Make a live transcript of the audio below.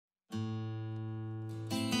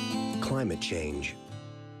climate change.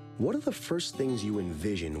 What are the first things you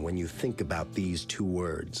envision when you think about these two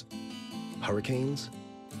words? Hurricanes?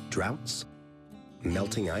 Droughts?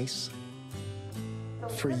 Melting ice?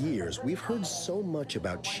 For years, we've heard so much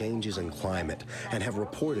about changes in climate and have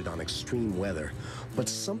reported on extreme weather, but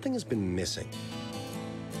something has been missing.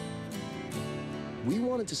 We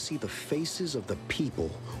wanted to see the faces of the people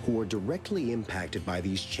who are directly impacted by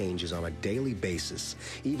these changes on a daily basis,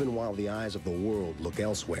 even while the eyes of the world look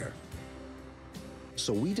elsewhere.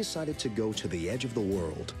 So we decided to go to the edge of the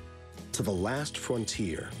world, to the last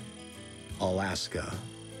frontier, Alaska.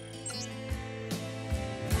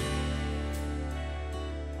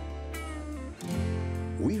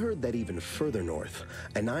 We heard that even further north,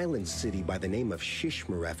 an island city by the name of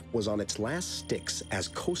Shishmaref was on its last sticks as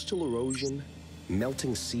coastal erosion,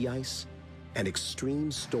 melting sea ice, and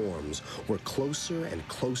extreme storms were closer and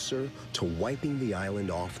closer to wiping the island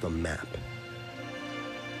off the map.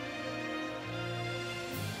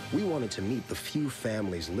 We wanted to meet the few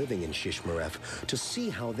families living in Shishmaref to see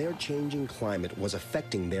how their changing climate was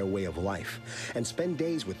affecting their way of life, and spend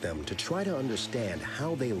days with them to try to understand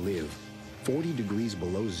how they live 40 degrees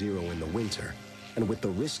below zero in the winter, and with the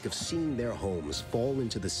risk of seeing their homes fall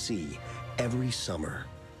into the sea every summer.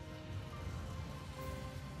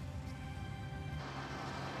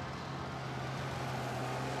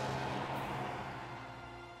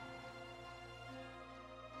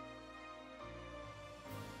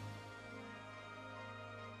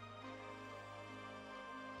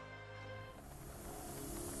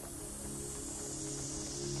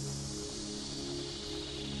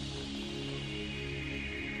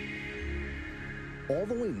 All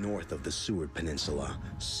the way north of the Seward Peninsula,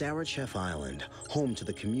 Sarachef Island, home to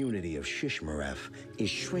the community of Shishmaref, is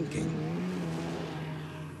shrinking.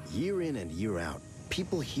 Year in and year out,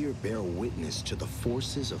 people here bear witness to the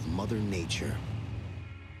forces of Mother Nature.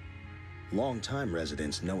 Longtime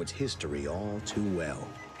residents know its history all too well.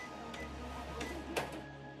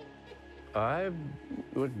 I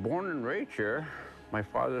was born and raised here. My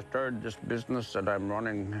father started this business that I'm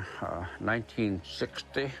running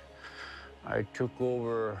 1960. I took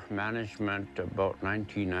over management about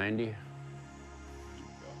 1990.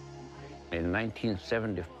 In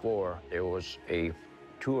 1974, there was a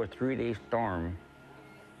 2 or 3 day storm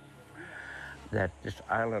that this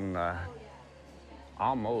island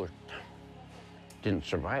almost didn't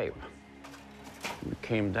survive. We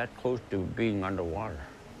came that close to being underwater.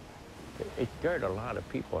 It scared a lot of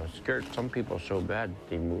people. It scared some people so bad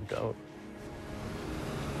they moved out.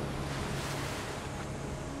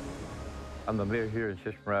 I'm the mayor here in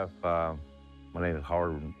Shishmaref. My name is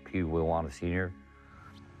Howard P. Wilwana Sr.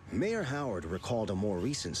 Mayor Howard recalled a more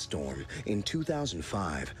recent storm in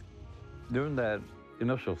 2005. During that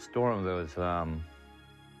initial storm, there was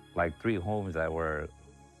like 3 homes that we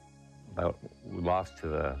lost to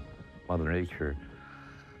the Mother Nature.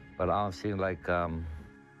 But I'm seeing like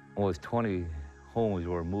almost 20 homes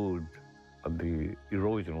were moved. The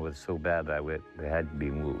erosion was so bad that they had to be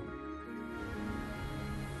moved.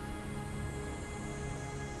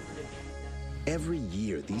 Every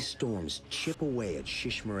year, these storms chip away at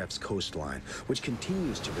Shishmaref's coastline, which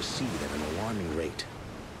continues to recede at an alarming rate.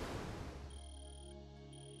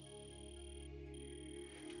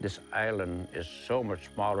 This island is so much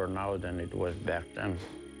smaller now than it was back then.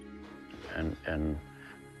 And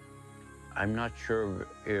I'm not sure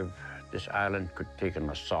if this island could take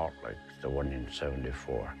an assault like the one in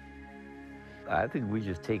 '74. I think we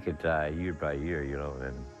just take it year by year, you know,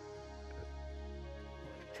 and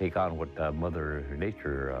take on what Mother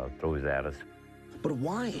Nature throws at us. But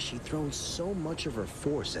why is she throwing so much of her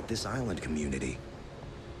force at this island community?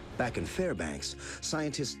 Back in Fairbanks,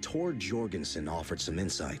 scientist Tor Jorgensen offered some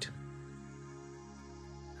insight.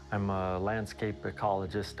 I'm a landscape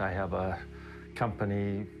ecologist. I have a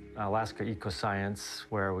company, Alaska Ecoscience,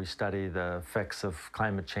 where we study the effects of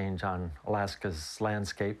climate change on Alaska's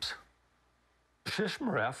landscapes.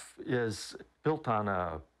 Shishmaref is built on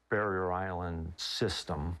a barrier island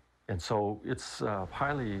system, and so it's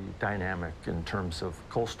highly dynamic in terms of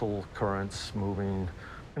coastal currents moving,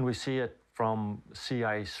 and we see it from sea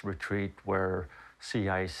ice retreat, where sea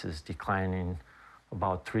ice is declining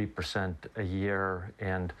about 3% a year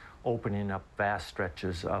and opening up vast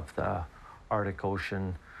stretches of the Arctic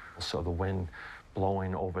Ocean. So the wind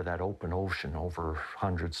blowing over that open ocean over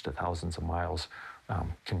hundreds to thousands of miles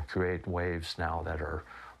can create waves now that are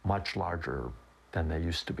much larger than they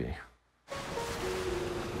used to be.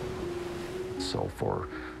 So for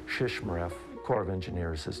Shishmaref, Corps of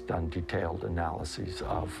Engineers has done detailed analyses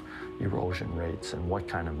of erosion rates and what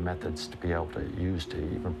kind of methods to be able to use to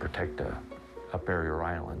even protect a barrier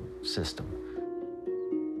island system.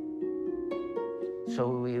 So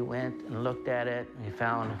we went and looked at it. We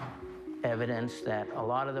found evidence that a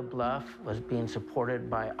lot of the bluff was being supported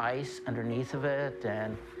by ice underneath of it,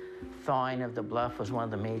 and thawing of the bluff was one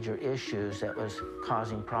of the major issues that was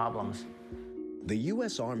causing problems. The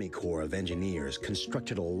U.S. Army Corps of Engineers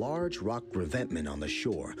constructed a large rock revetment on the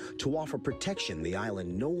shore to offer protection the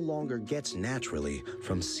island no longer gets naturally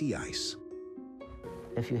from sea ice.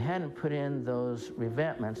 If you hadn't put in those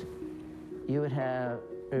revetments, you would have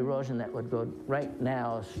erosion that would go right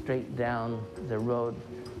now straight down the road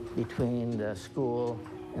between the school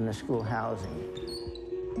and the school housing.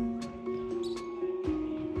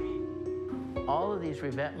 All of these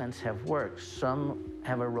revetments have worked. Some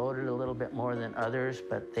have eroded a little bit more than others,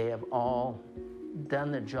 but they have all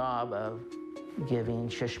done the job of giving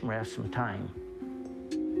Shishmaref some time.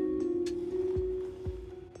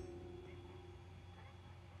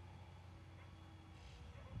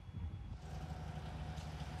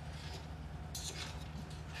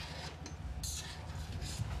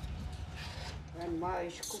 Grandma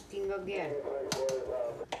is cooking again,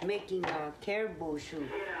 making a caribou soup,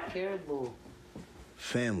 caribou.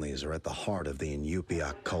 Families are at the heart of the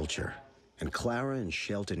Inupiaq culture, and Clara and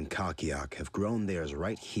Shelton Kakiak have grown theirs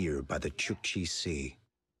right here by the Chukchi Sea.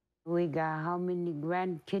 We got how many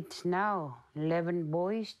grandkids now? 11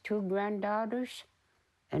 boys, 2 granddaughters,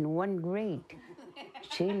 and 1 great.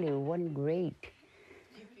 Silly, 1 great.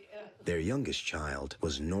 Their youngest child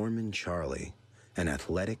was Norman Charlie, an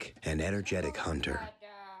athletic and energetic hunter.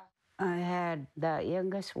 I had the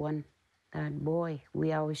youngest one, that boy.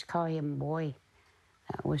 We always call him boy.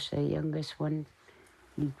 That was the youngest one.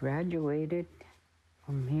 He graduated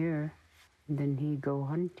from here, and then he go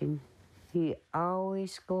hunting. He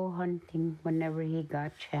always go hunting whenever he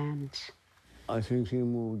got chance. I think he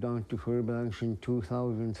moved on to Fairbanks in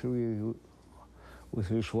 2003 with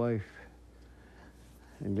his wife.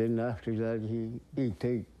 And then after that, he'd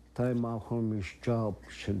take time off from his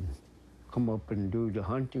jobs and come up and do the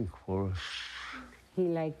hunting for us. He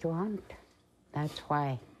liked to hunt. That's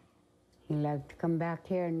why. He liked to come back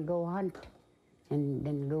here and go hunt, and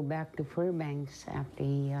then go back to Fairbanks after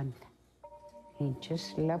he hunt. He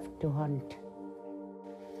just loved to hunt.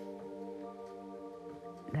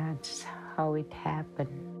 That's how it happened.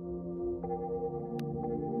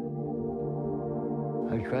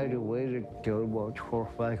 I tried to wait until about 4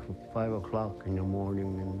 or 5 o'clock in the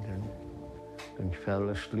morning, and fell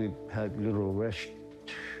asleep, had little rest.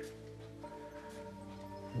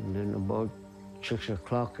 And then about 6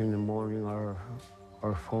 o'clock in the morning,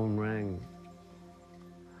 our phone rang.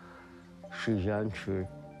 She's answered.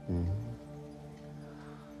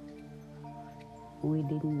 We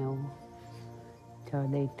didn't know till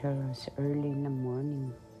they told us early in the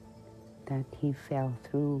morning that he fell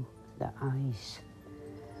through the ice.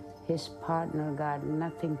 His partner got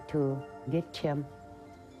nothing to get him.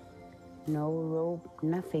 No rope,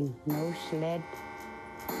 nothing, no sled,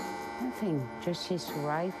 nothing, just his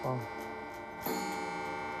rifle.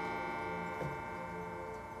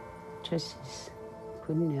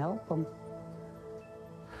 Couldn't help him.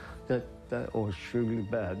 That was really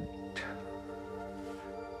bad.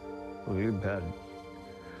 Really bad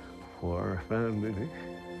for our family.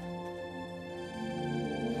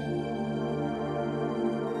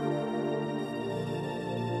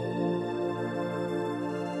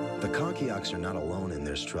 The Kakiaks are not alone in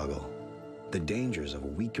their struggle. The dangers of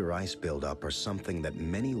weaker ice buildup are something that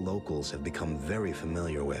many locals have become very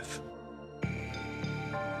familiar with.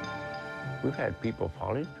 We've had people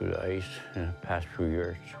falling through the ice in the past few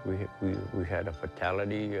years. We had a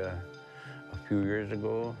fatality a few years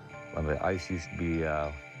ago. When the ice used to be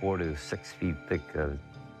 4 to 6 feet thick,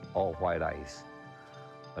 all white ice.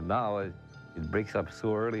 But now it breaks up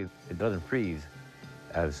so early, it doesn't freeze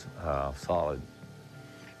as solid.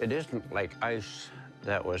 It isn't like ice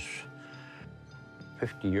that was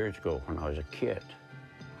 50 years ago when I was a kid.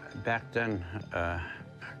 Back then,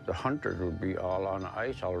 the hunters would be all on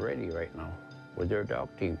ice already right now with their dog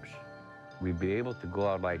teams. We'd be able to go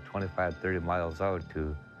out like 25, 30 miles out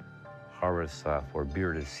to harvest for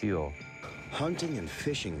bearded seal. Hunting and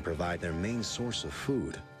fishing provide their main source of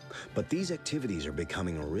food, but these activities are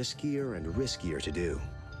becoming riskier and riskier to do.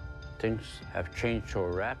 Things have changed so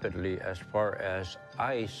rapidly as far as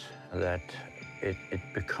ice that it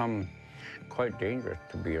become quite dangerous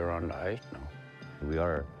to be around the ice now. We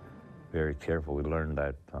are very careful. We learned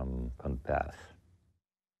that from the past.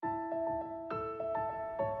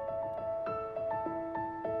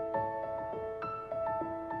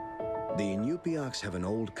 The Inupiaqs have an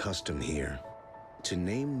old custom here to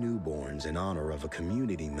name newborns in honor of a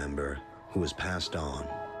community member who has passed on.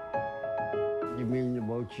 You mean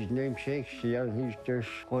about his namesakes? Yeah, there's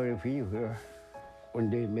quite a few here. when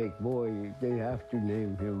they make boy, they have to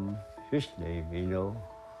name him his name, you know.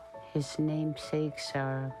 His namesakes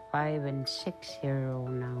are 5- and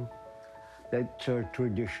 6-year-old now. That's our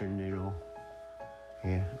tradition, you know.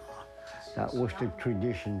 Yeah, that was the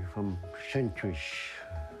tradition from centuries.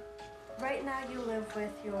 Right now you live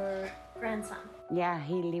with your grandson. Yeah,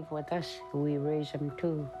 he live with us. We raise him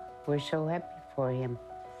too. We're so happy for him.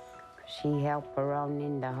 'Cause he help around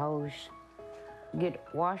in the house, get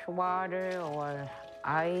wash water or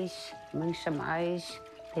ice, bring some ice.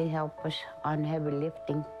 They help us on heavy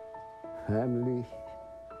lifting. Family,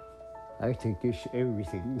 I think it's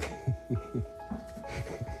everything.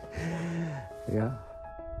 Yeah.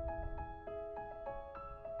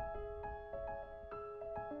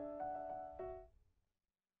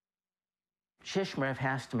 Shishmaref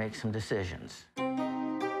has to make some decisions.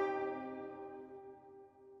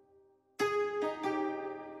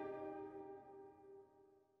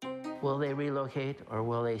 Will they relocate or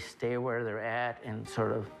will they stay where they're at and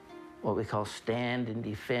sort of what we call stand and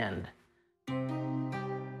defend?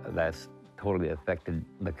 That's totally affected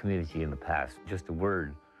the community in the past. Just the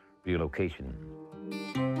word relocation.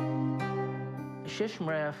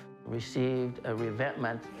 Shishmaref received a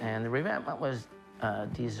revetment, and the revetment was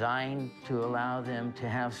designed to allow them to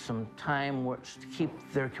have some time to keep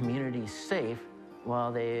their community safe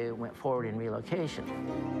while they went forward in relocation.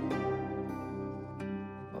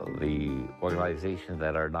 The organizations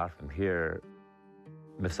that are not from here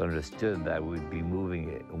misunderstood that we'd be moving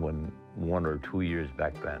it 1 or 2 years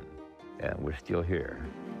back then, and we're still here.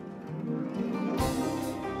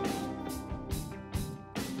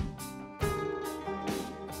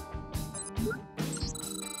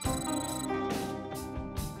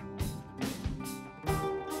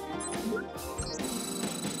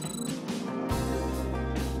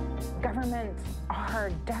 Governments are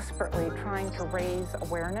desperately trying to raise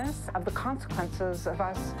awareness of the consequences of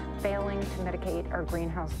us failing to mitigate our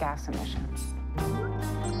greenhouse gas emissions.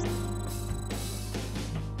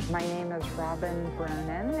 My name is Robin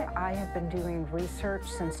Bronin. I have been doing research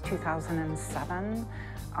since 2007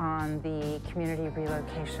 on the community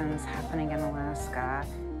relocations happening in Alaska.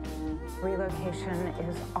 Relocation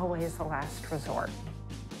is always the last resort.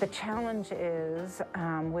 The challenge is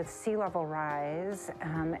with sea level rise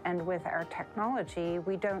and with our technology,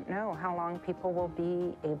 we don't know how long people will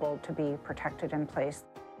be able to be protected in place.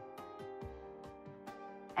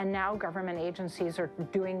 And now government agencies are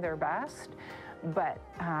doing their best, but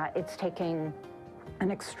it's taking an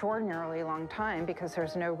extraordinarily long time because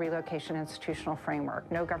there's no relocation institutional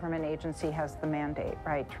framework. No government agency has the mandate,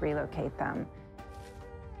 right, to relocate them.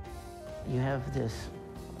 You have this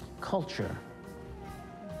culture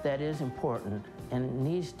that is important and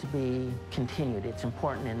needs to be continued. It's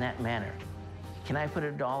important in that manner. Can I put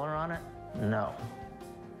a dollar on it? No.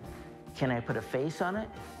 Can I put a face on it?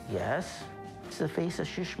 Yes. It's the face of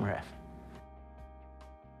Shishmaref.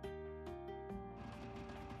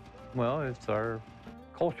 Well, it's our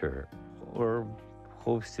culture. We're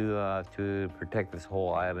supposed to protect this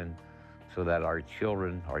whole island so that our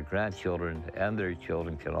children, our grandchildren, and their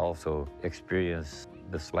children can also experience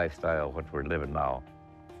this lifestyle, what we're living now.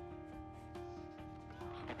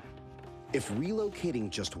 If relocating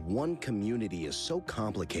just one community is so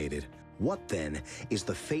complicated, what then is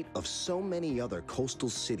the fate of so many other coastal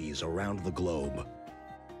cities around the globe?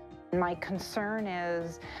 My concern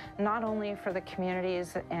is not only for the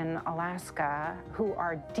communities in Alaska who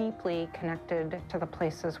are deeply connected to the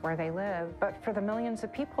places where they live, but for the millions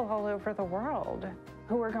of people all over the world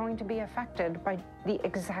who are going to be affected by the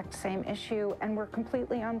exact same issue, and we're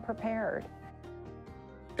completely unprepared.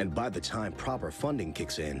 And by the time proper funding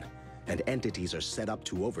kicks in, and entities are set up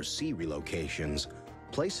to oversee relocations,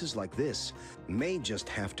 places like this may just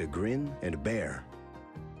have to grin and bear.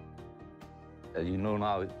 As you know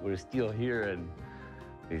now, we're still here and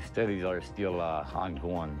the studies are still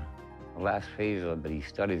ongoing. The last phase of these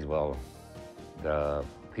studies, well, the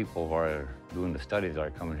people who are doing the studies are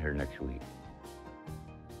coming here next week.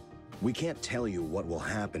 We can't tell you what will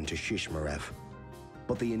happen to Shishmaref,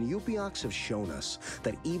 but the Inupiaqs have shown us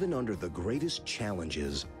that even under the greatest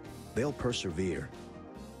challenges, they'll persevere,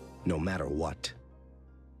 no matter what.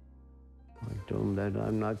 I told them that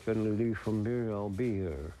I'm not going to leave from here, I'll be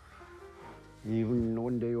here. Even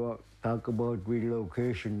when they talk about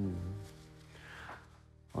relocation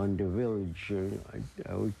on the village,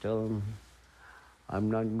 I would tell them, I'm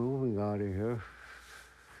not moving out of here.